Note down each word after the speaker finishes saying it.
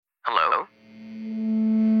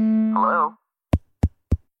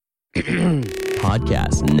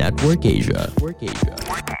Podcast Network Asia.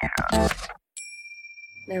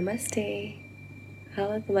 Namaste.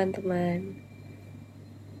 Halo teman-teman.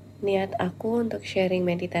 Niat aku untuk sharing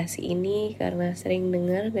meditasi ini karena sering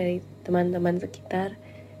dengar dari teman-teman sekitar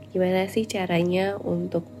gimana sih caranya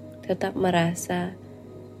untuk tetap merasa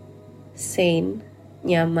sane,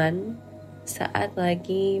 nyaman saat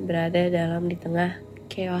lagi berada di tengah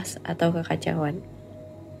chaos atau kekacauan.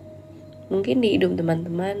 Mungkin di hidup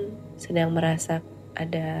teman-teman sedang merasa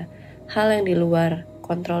ada hal yang di luar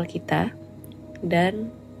kontrol kita dan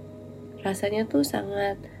rasanya tuh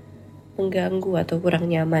sangat mengganggu atau kurang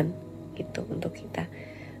nyaman gitu untuk kita.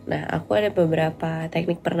 Nah, aku ada beberapa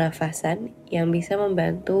teknik pernafasan yang bisa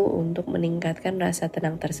membantu untuk meningkatkan rasa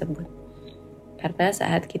tenang tersebut. Karena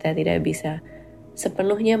saat kita tidak bisa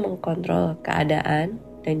sepenuhnya mengkontrol keadaan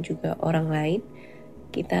dan juga orang lain,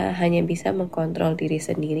 kita hanya bisa mengkontrol diri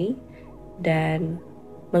sendiri dan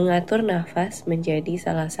mengatur nafas menjadi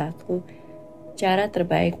salah satu cara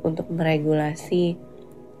terbaik untuk meregulasi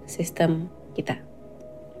sistem kita.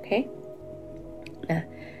 Oke? Nah,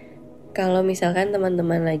 kalau misalkan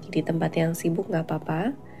teman-teman lagi di tempat yang sibuk gak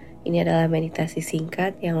apa-apa. Ini adalah meditasi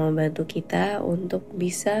singkat yang membantu kita untuk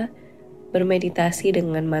bisa bermeditasi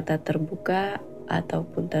dengan mata terbuka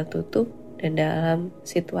ataupun tertutup dan dalam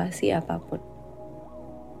situasi apapun.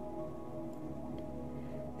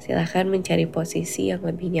 Silahkan mencari posisi yang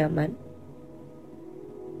lebih nyaman.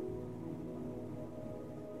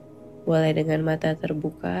 Boleh dengan mata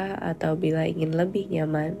terbuka atau bila ingin lebih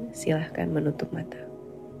nyaman, silahkan menutup mata.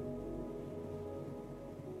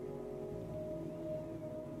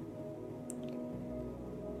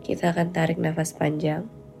 Kita akan tarik nafas panjang.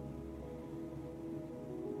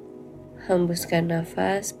 Hembuskan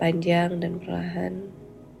nafas panjang dan perlahan.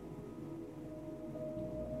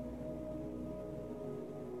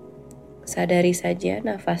 Sadari saja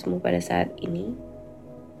nafasmu pada saat ini.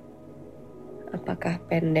 Apakah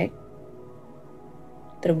pendek,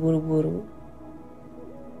 terburu-buru,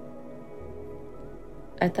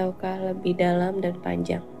 ataukah lebih dalam dan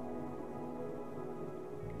panjang?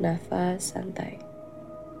 Nafas santai.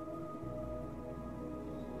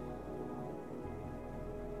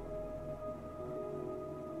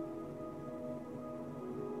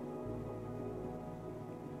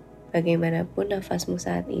 Bagaimanapun nafasmu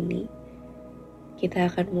saat ini, kita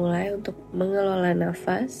akan mulai untuk mengelola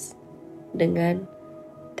nafas dengan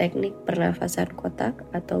teknik pernafasan kotak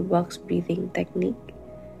atau box breathing technique.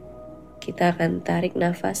 Kita akan tarik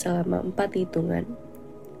nafas selama 4 hitungan,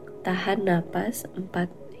 tahan napas 4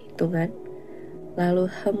 hitungan, lalu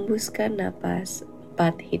hembuskan napas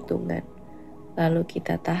 4 hitungan, lalu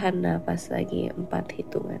kita tahan napas lagi 4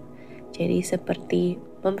 hitungan. Jadi seperti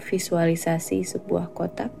memvisualisasi sebuah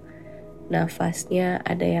kotak, nafasnya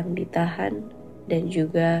ada yang ditahan dan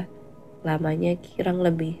juga lamanya kurang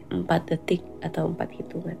lebih 4 detik atau 4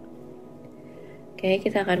 hitungan. Oke,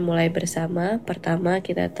 kita akan mulai bersama. Pertama,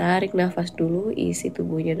 kita tarik nafas dulu, isi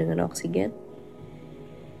tubuhnya dengan oksigen.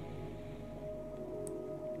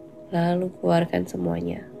 Lalu keluarkan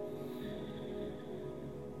semuanya.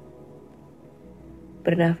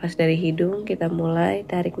 Bernafas dari hidung, kita mulai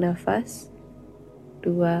tarik nafas.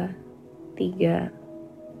 2, 3,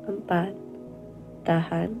 4.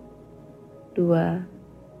 Tahan. 2,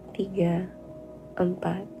 3,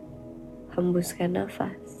 4. Hembuskan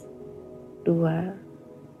nafas. 2,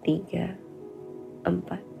 3,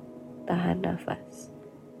 4. Tahan nafas.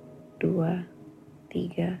 2,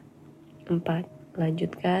 3, 4.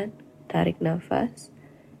 Lanjutkan. Tarik nafas.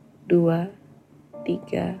 2,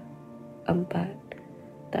 3, 4.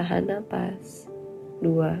 Tahan nafas.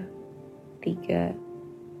 2, 3,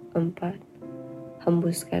 4.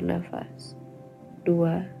 Hembuskan nafas.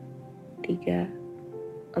 2, 3,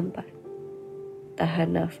 4.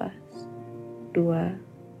 Tahan nafas. 2,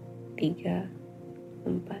 3,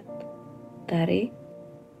 4. Tarik.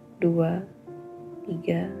 2,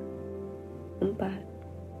 3, 4.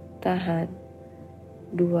 Tahan.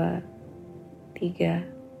 2, 3,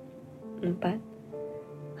 4.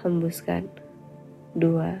 Hembuskan.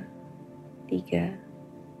 2, 3,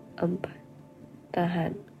 4.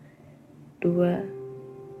 Tahan. 2,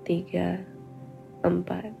 3,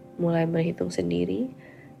 4. Mulai berhitung sendiri.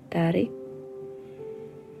 Tarik.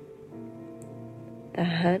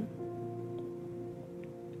 Tahan.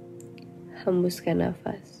 Hembuskan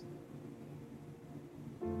nafas.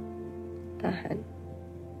 Tahan.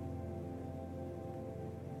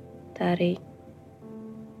 Tarik.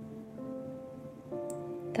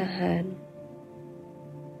 Tahan.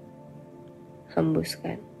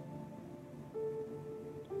 Hembuskan.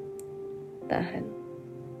 Tahan.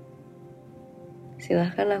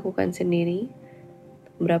 Silahkan lakukan sendiri.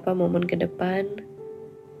 beberapa momen ke depan.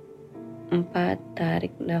 4,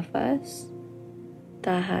 tarik nafas,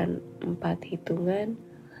 tahan 4 hitungan,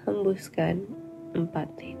 hembuskan 4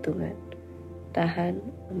 hitungan, tahan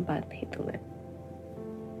 4 hitungan.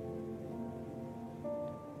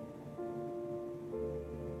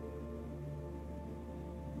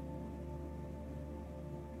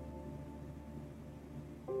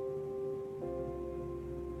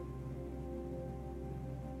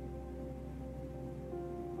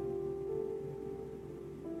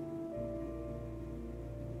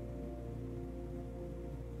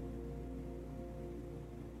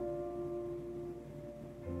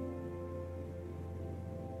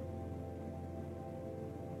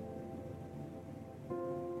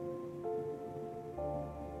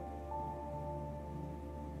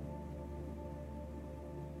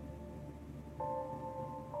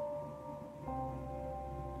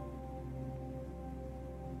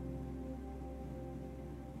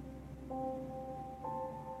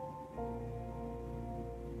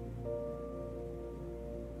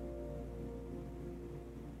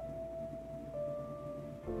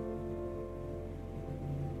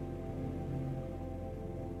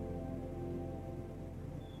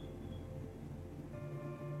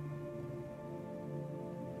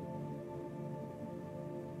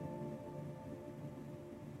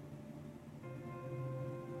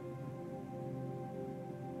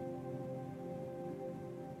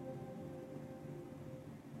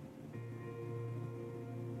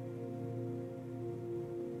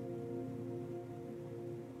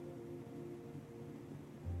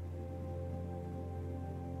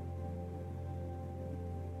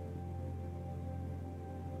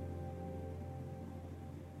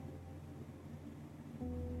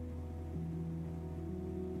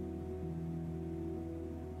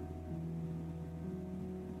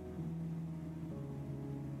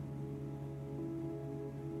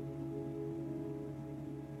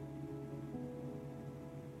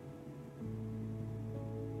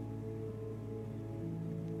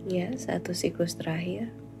 Ya, 1 siklus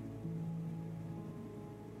terakhir.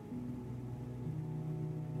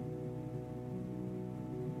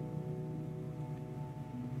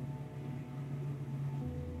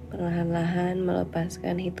 Perlahan-lahan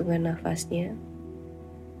melepaskan hitungan nafasnya.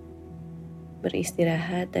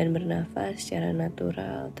 Beristirahat dan bernafas secara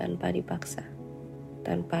natural tanpa dipaksa,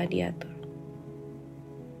 tanpa diatur.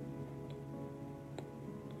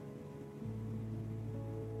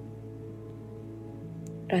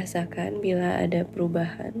 Rasakan bila ada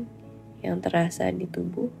perubahan yang terasa di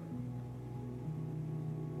tubuh.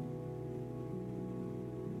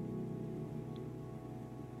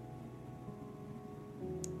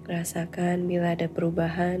 Rasakan bila ada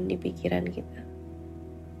perubahan di pikiran kita.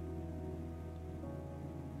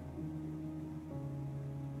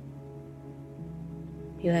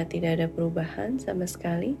 Bila tidak ada perubahan sama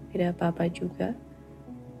sekali, tidak apa-apa juga.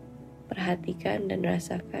 Perhatikan dan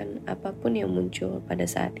rasakan apapun yang muncul pada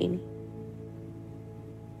saat ini.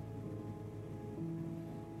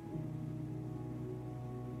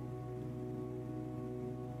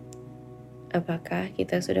 Apakah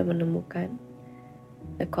kita sudah menemukan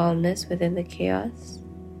the calmness within the chaos?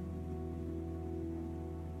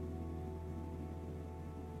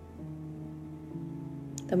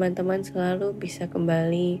 Teman-teman selalu bisa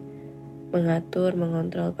kembali mengatur,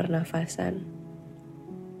 mengontrol pernafasan.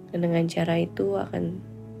 Dan dengan cara itu akan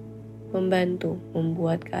membantu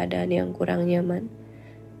membuat keadaan yang kurang nyaman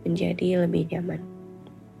menjadi lebih nyaman.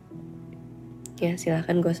 Ya,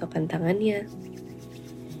 silakan gosokkan tangannya.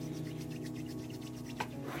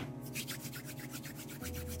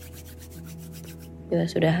 Bila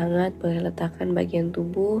sudah hangat, boleh letakkan bagian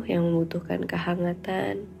tubuh yang membutuhkan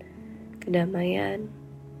kehangatan, kedamaian.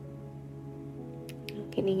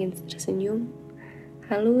 Mungkin ingin tersenyum,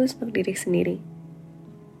 halus untuk diri sendiri.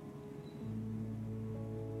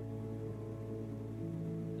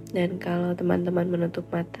 Dan kalau teman-teman menutup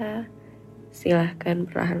mata, silahkan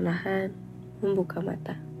perlahan-lahan membuka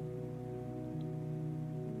mata.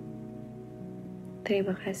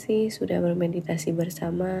 Terima kasih sudah bermeditasi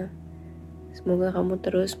bersama. Semoga kamu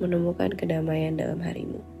terus menemukan kedamaian dalam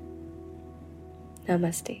harimu.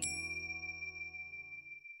 Namaste.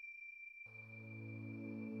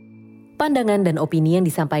 Pandangan dan opini yang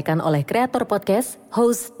disampaikan oleh kreator podcast,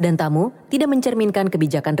 host, dan tamu tidak mencerminkan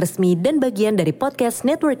kebijakan resmi dan bagian dari podcast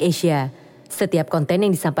Network Asia. Setiap konten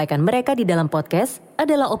yang disampaikan mereka di dalam podcast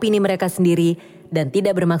adalah opini mereka sendiri dan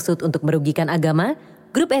tidak bermaksud untuk merugikan agama,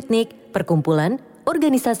 grup etnik, perkumpulan,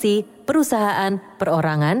 organisasi, perusahaan,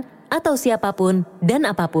 perorangan, atau siapapun dan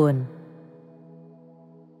apapun.